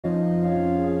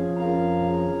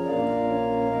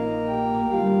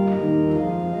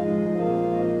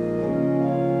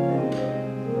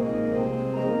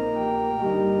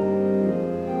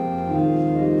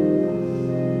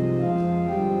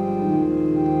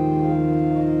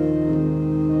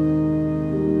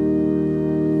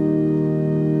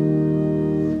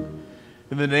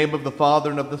name of the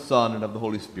Father, and of the Son, and of the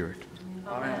Holy Spirit.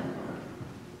 Amen.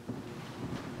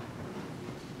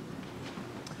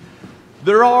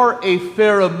 There are a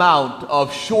fair amount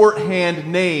of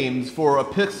shorthand names for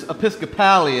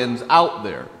Episcopalians out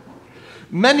there,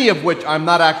 many of which I'm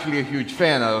not actually a huge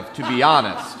fan of, to be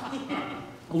honest.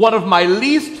 One of my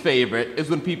least favorite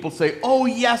is when people say, "Oh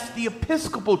yes, the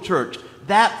Episcopal Church,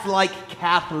 that's like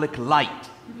Catholic light."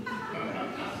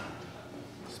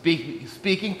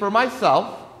 Speaking for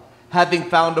myself, having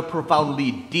found a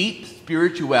profoundly deep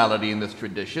spirituality in this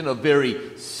tradition, a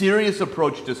very serious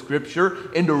approach to Scripture,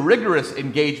 and a rigorous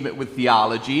engagement with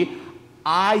theology,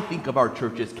 I think of our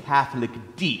church as Catholic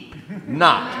deep,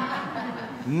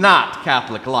 not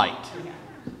Catholic light.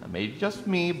 That may be just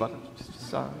me, but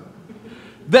just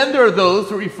Then there are those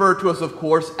who refer to us, of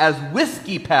course, as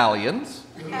Whiskey-palians,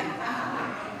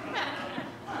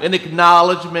 an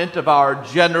acknowledgement of our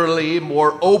generally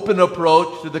more open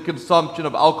approach to the consumption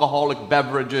of alcoholic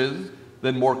beverages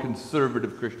than more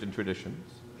conservative Christian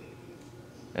traditions.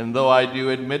 And though I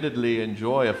do admittedly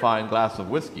enjoy a fine glass of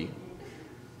whiskey,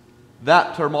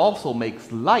 that term also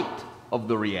makes light of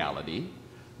the reality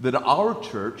that our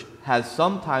church has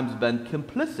sometimes been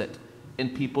complicit in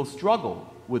people's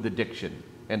struggle with addiction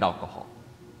and alcohol.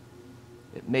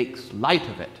 It makes light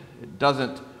of it.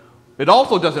 It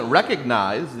also doesn't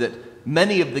recognize that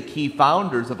many of the key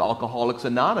founders of Alcoholics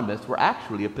Anonymous were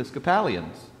actually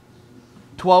Episcopalians.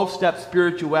 12-step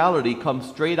spirituality comes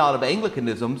straight out of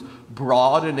Anglicanism's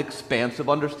broad and expansive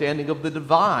understanding of the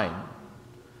divine,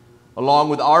 along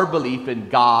with our belief in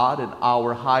God and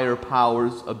our higher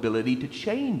power's ability to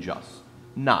change us,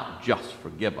 not just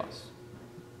forgive us,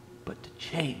 but to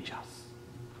change us.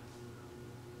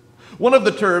 One of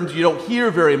the terms you don't hear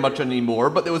very much anymore,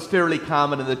 but that was fairly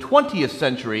common in the 20th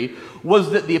century,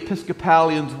 was that the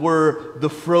Episcopalians were the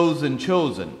frozen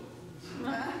chosen.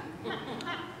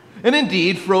 And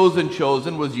indeed, frozen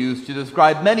chosen was used to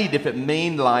describe many different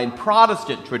mainline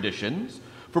Protestant traditions,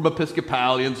 from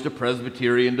Episcopalians to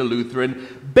Presbyterian to Lutheran,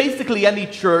 basically any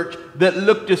church that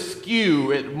looked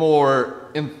askew at more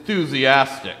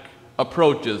enthusiastic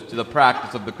approaches to the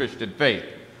practice of the Christian faith.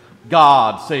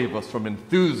 God save us from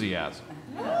enthusiasm.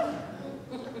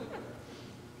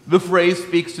 The phrase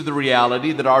speaks to the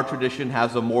reality that our tradition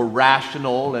has a more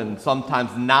rational and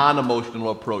sometimes non-emotional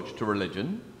approach to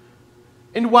religion.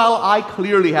 And while I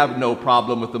clearly have no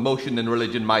problem with emotion in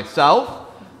religion myself,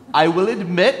 I will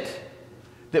admit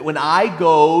that when I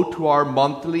go to our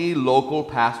monthly local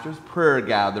pastor's prayer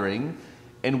gathering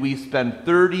and we spend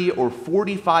 30 or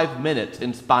 45 minutes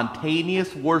in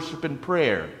spontaneous worship and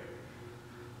prayer,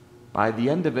 by the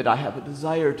end of it, I have a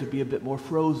desire to be a bit more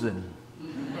frozen.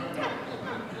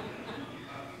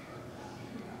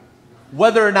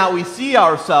 Whether or not we see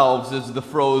ourselves as the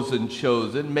frozen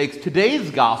chosen makes today's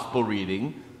gospel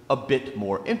reading a bit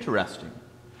more interesting.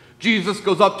 Jesus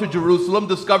goes up to Jerusalem,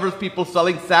 discovers people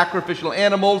selling sacrificial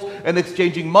animals and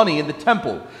exchanging money in the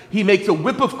temple. He makes a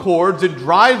whip of cords and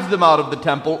drives them out of the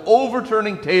temple,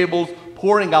 overturning tables,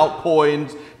 pouring out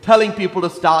coins, telling people to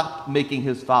stop making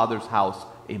his Father's house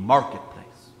a marketplace.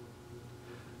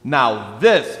 Now,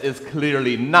 this is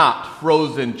clearly not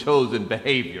frozen chosen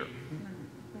behavior.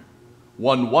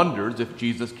 One wonders if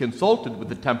Jesus consulted with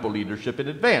the temple leadership in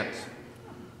advance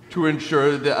to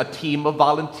ensure that a team of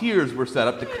volunteers were set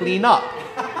up to clean up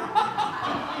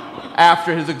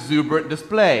after his exuberant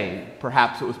display.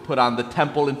 Perhaps it was put on the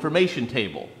temple information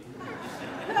table.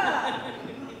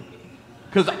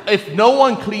 Because if no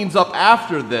one cleans up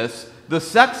after this, the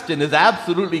sexton is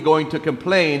absolutely going to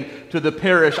complain to the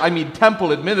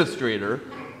temple administrator,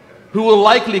 who will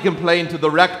likely complain to the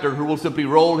rector, who will simply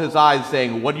roll his eyes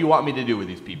saying, "What do you want me to do with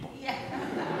these people?"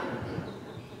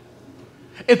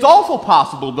 It's also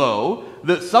possible, though,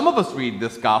 that some of us read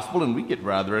this gospel and we get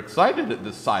rather excited at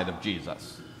this side of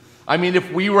Jesus. I mean,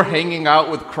 if we were hanging out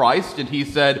with Christ and he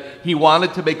said he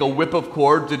wanted to make a whip of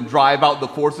cords and drive out the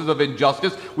forces of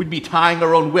injustice, we'd be tying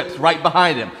our own whips right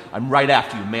behind him. "I'm right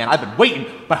after you, man. I've been waiting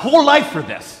my whole life for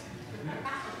this."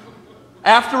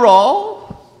 After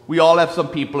all, we all have some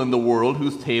people in the world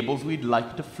whose tables we'd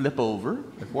like to flip over,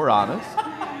 if we're honest.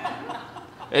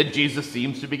 And Jesus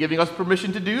seems to be giving us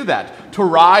permission to do that, to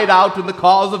ride out in the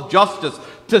cause of justice,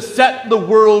 to set the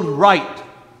world right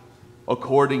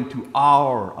according to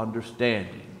our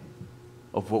understanding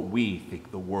of what we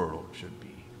think the world should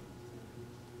be.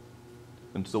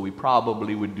 And so we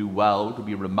probably would do well to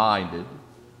be reminded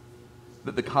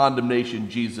that the condemnation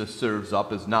Jesus serves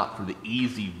up is not for the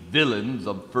easy villains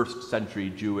of first century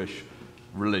Jewish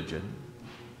religion.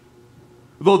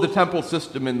 Though the temple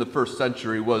system in the first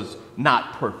century was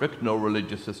not perfect, no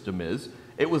religious system is,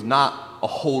 It was not a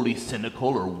wholly cynical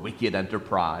or wicked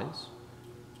enterprise.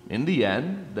 In the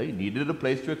end, they needed a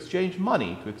place to exchange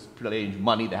money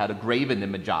that had a graven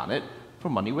image on it for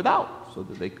money without, so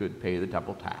that they could pay the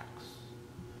temple tax.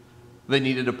 They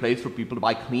needed a place for people to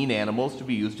buy clean animals to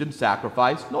be used in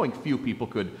sacrifice, knowing few people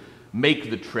could make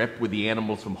the trip with the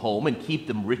animals from home and keep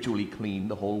them ritually clean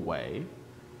the whole way.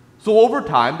 So over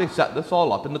time, they set this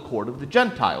all up in the court of the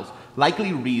Gentiles,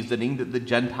 likely reasoning that the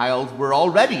Gentiles were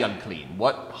already unclean.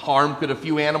 What harm could a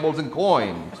few animals and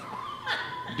coins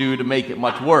do to make it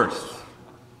much worse?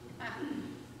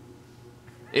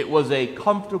 It was a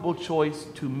comfortable choice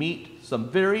to meet some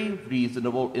very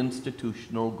reasonable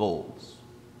institutional goals.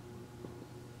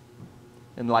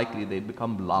 And likely they'd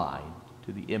become blind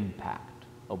to the impact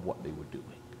of what they were doing.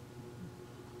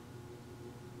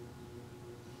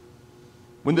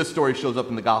 When this story shows up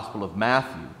in the Gospel of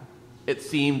Matthew, it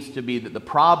seems to be that the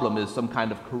problem is some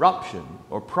kind of corruption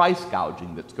or price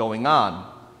gouging that's going on.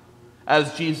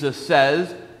 As Jesus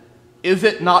says, "Is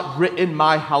it not written,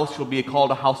 my house shall be called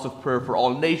a house of prayer for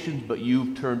all nations, but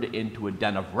you've turned it into a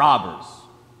den of robbers"?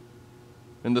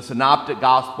 In the Synoptic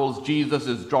Gospels, Jesus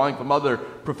is drawing from other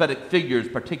prophetic figures,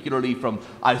 particularly from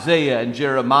Isaiah and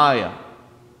Jeremiah.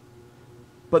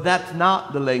 But that's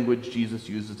not the language Jesus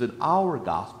uses in our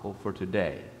gospel for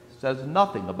today. It says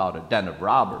nothing about a den of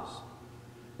robbers.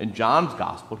 In John's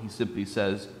gospel, he simply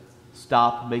says,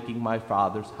 "Stop making my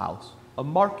Father's house a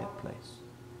marketplace,"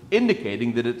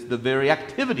 indicating that it's the very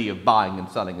activity of buying and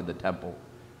selling in the temple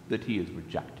that he is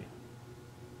rejecting.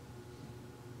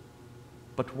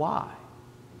 But why?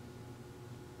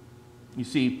 You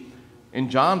see, in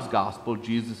John's gospel,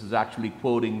 Jesus is actually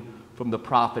quoting from the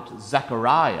prophet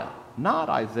Zechariah, not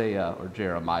Isaiah or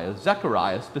Jeremiah.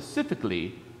 Zechariah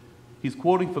specifically, he's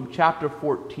quoting from chapter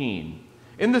 14.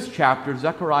 In this chapter,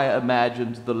 Zechariah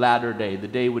imagines the latter day, the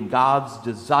day when God's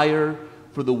desire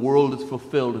for the world is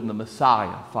fulfilled and the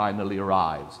Messiah finally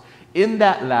arrives. In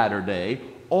that latter day,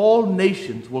 all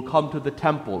nations will come to the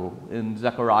temple in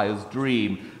Zechariah's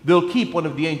dream. They'll keep one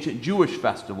of the ancient Jewish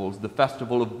festivals, the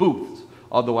Festival of Booths,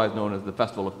 otherwise known as the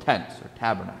Festival of Tents or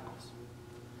Tabernacles.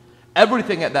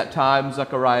 Everything at that time,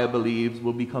 Zechariah believes,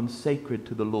 will become sacred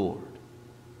to the Lord.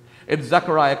 And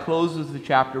Zechariah closes the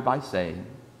chapter by saying,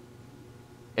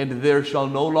 "And there shall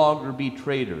no longer be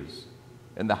traders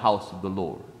in the house of the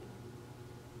Lord,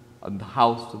 in the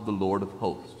house of the Lord of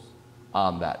hosts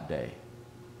on that day."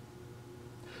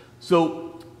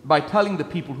 So, by telling the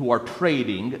people who are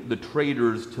trading, the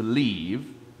traders, to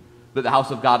leave, that the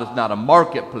house of God is not a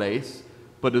marketplace,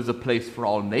 but is a place for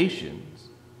all nations,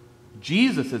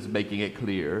 Jesus is making it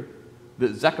clear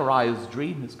that Zechariah's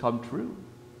dream has come true.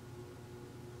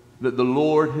 That the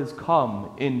Lord has come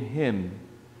in him,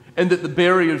 and that the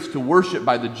barriers to worship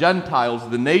by the Gentiles,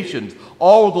 the nations,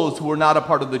 all those who were not a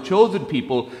part of the chosen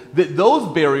people, that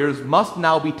those barriers must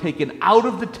now be taken out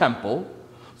of the temple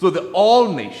so that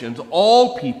all nations,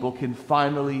 all people can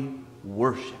finally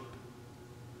worship.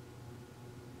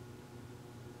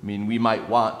 I mean, we might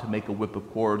want to make a whip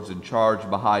of cords and charge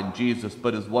behind Jesus,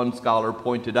 but as one scholar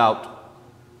pointed out,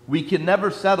 we can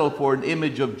never settle for an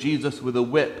image of Jesus with a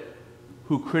whip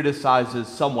who criticizes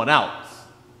someone else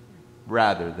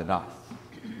rather than us.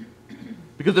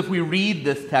 Because if we read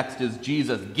this text as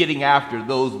Jesus getting after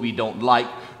those we don't like,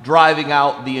 driving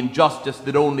out the injustice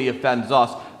that only offends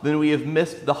us, then we have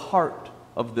missed the heart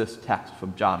of this text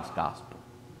from John's Gospel.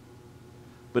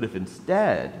 But if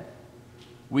instead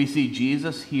we see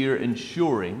Jesus here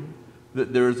ensuring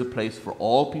that there is a place for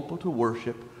all people to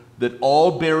worship, that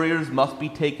all barriers must be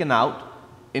taken out,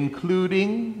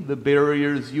 including the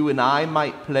barriers you and I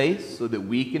might place so that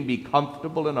we can be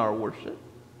comfortable in our worship,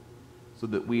 so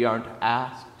that we aren't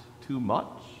asked too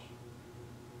much,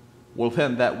 well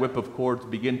then that whip of cords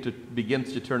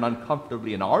begins to turn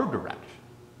uncomfortably in our direction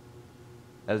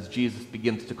as Jesus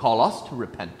begins to call us to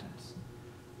repentance,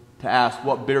 to ask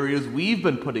what barriers we've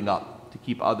been putting up to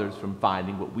keep others from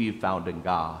finding what we have found in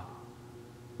God.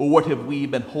 Or what have we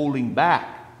been holding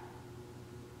back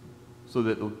so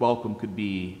that the welcome could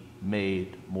be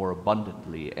made more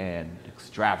abundantly and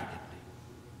extravagantly?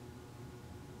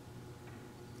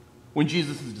 When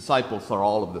Jesus' disciples saw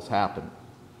all of this happen,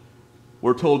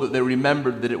 we're told that they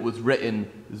remembered that it was written,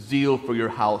 "Zeal for your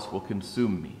house will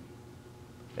consume me."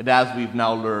 And as we've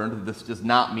now learned, this does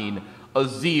not mean a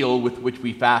zeal with which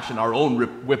we fashion our own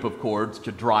whip of cords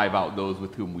to drive out those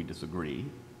with whom we disagree.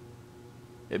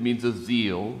 It means a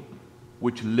zeal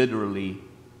which literally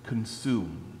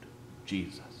consumed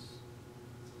Jesus,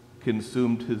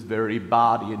 consumed his very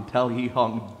body until he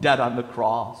hung dead on the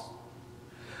cross.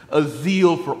 A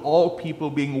zeal for all people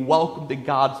being welcomed in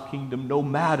God's kingdom no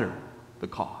matter the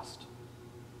cost.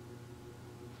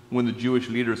 when the Jewish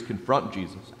leaders confront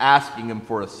Jesus, asking him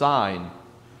for a sign,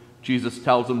 Jesus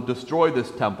tells them, destroy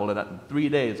this temple, and in 3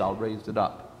 days I'll raise it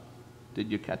up. Did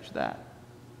you catch that?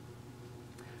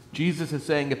 Jesus is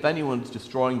saying if anyone's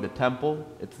destroying the temple,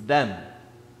 it's them.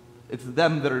 It's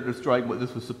them that are destroying what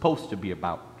this was supposed to be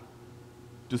about.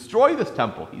 Destroy this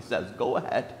temple, he says, go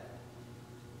ahead.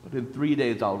 But in 3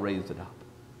 days I'll raise it up.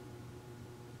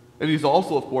 And he's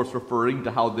also, of course, referring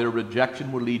to how their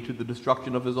rejection will lead to the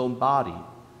destruction of his own body.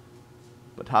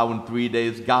 But how in 3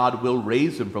 days God will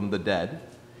raise him from the dead,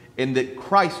 and that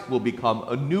Christ will become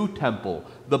a new temple.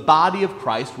 The body of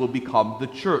Christ will become the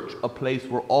church, a place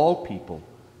where all people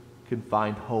can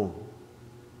find home.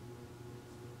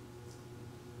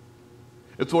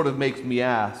 It sort of makes me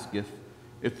ask if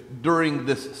during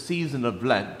this season of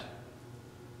Lent,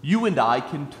 you and I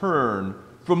can turn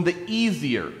from the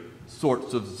easier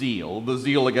sorts of zeal, the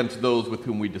zeal against those with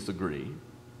whom we disagree,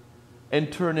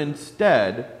 and turn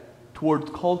instead towards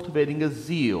cultivating a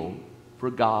zeal for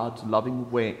God's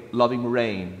loving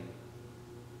reign.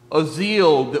 A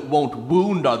zeal that won't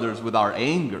wound others with our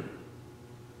anger,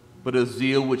 but a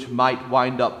zeal which might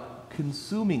wind up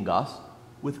consuming us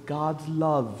with God's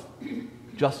love,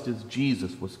 just as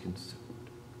Jesus was consumed.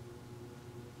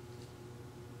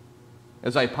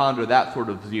 As I ponder that sort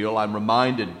of zeal, I'm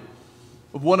reminded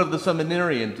of one of the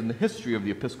seminarians in the history of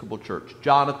the Episcopal Church,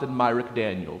 Jonathan Myrick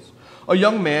Daniels, a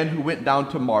young man who went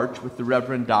down to march with the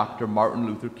Reverend Dr. Martin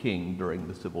Luther King during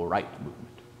the Civil Rights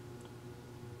Movement.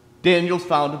 Daniels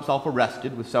found himself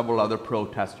arrested with several other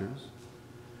protesters,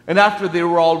 and after they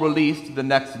were all released the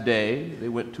next day, they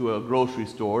went to a grocery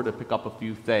store to pick up a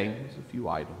few things, a few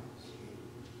items.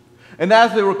 And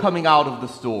as they were coming out of the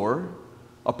store,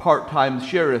 a part-time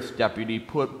sheriff's deputy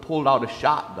pulled out a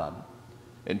shotgun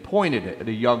and pointed it at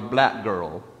a young black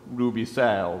girl, Ruby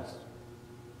Sales.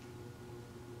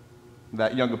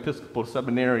 That young Episcopal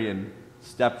seminarian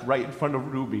stepped right in front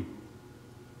of Ruby,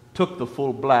 took the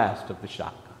full blast of the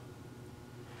shotgun.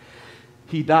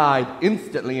 He died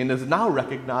instantly and is now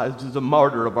recognized as a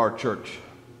martyr of our church.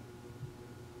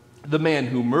 The man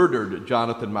who murdered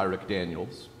Jonathan Myrick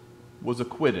Daniels was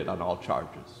acquitted on all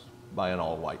charges by an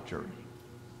all-white jury.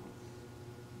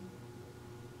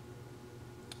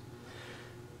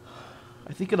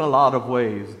 I think in a lot of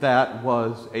ways that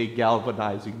was a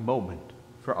galvanizing moment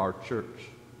for our church.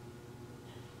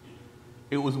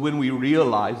 It was when we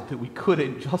realized that we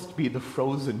couldn't just be the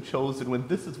frozen chosen when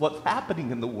this is what's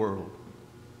happening in the world.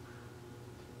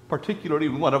 Particularly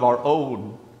when one of our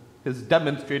own has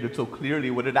demonstrated so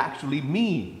clearly what it actually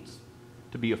means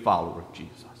to be a follower of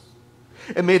Jesus.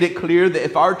 It made it clear that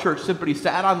if our church simply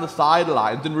sat on the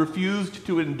sidelines and refused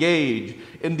to engage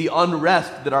in the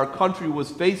unrest that our country was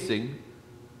facing,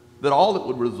 that all that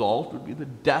would result would be the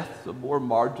deaths of more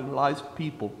marginalized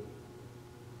people.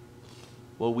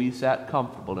 Well, we sat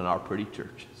comfortable in our pretty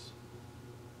churches.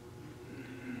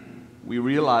 We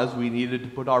realized we needed to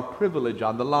put our privilege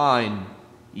on the line,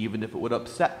 even if it would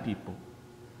upset people.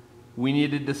 We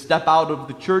needed to step out of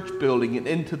the church building and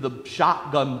into the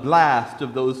shotgun blast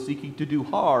of those seeking to do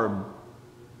harm,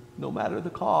 no matter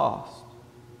the cost.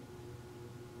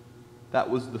 That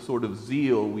was the sort of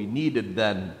zeal we needed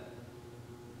then.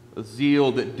 A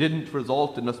zeal that didn't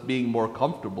result in us being more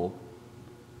comfortable.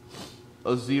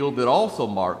 A zeal that also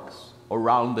marks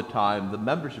around the time the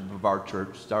membership of our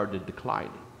church started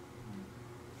declining.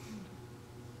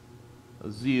 A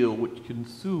zeal which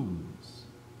consumes.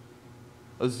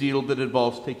 A zeal that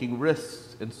involves taking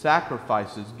risks and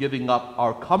sacrifices, giving up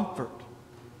our comfort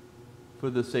for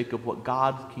the sake of what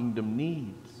God's kingdom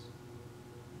needs.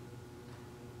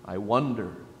 I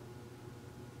wonder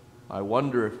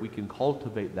if we can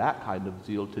cultivate that kind of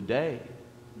zeal today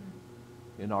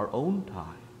in our own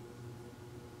time.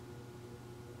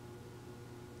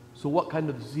 So what kind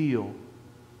of zeal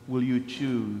will you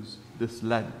choose this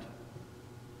Lent?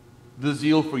 The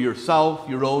zeal for yourself,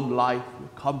 your own life, your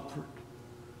comfort,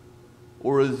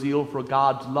 or a zeal for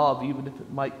God's love, even if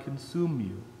it might consume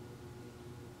you,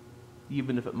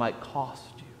 even if it might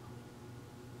cost you?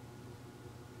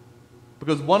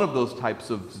 Because one of those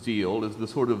types of zeal is the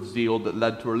sort of zeal that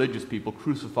led to religious people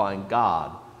crucifying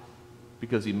God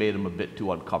because he made them a bit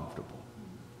too uncomfortable.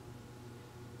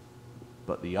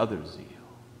 But the other zeal,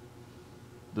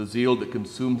 the zeal that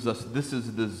consumes us, this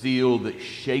is the zeal that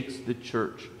shakes the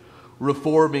church,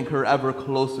 reforming her ever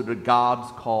closer to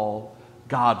God's call,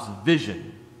 God's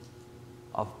vision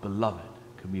of beloved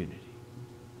community.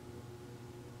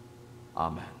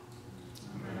 Amen.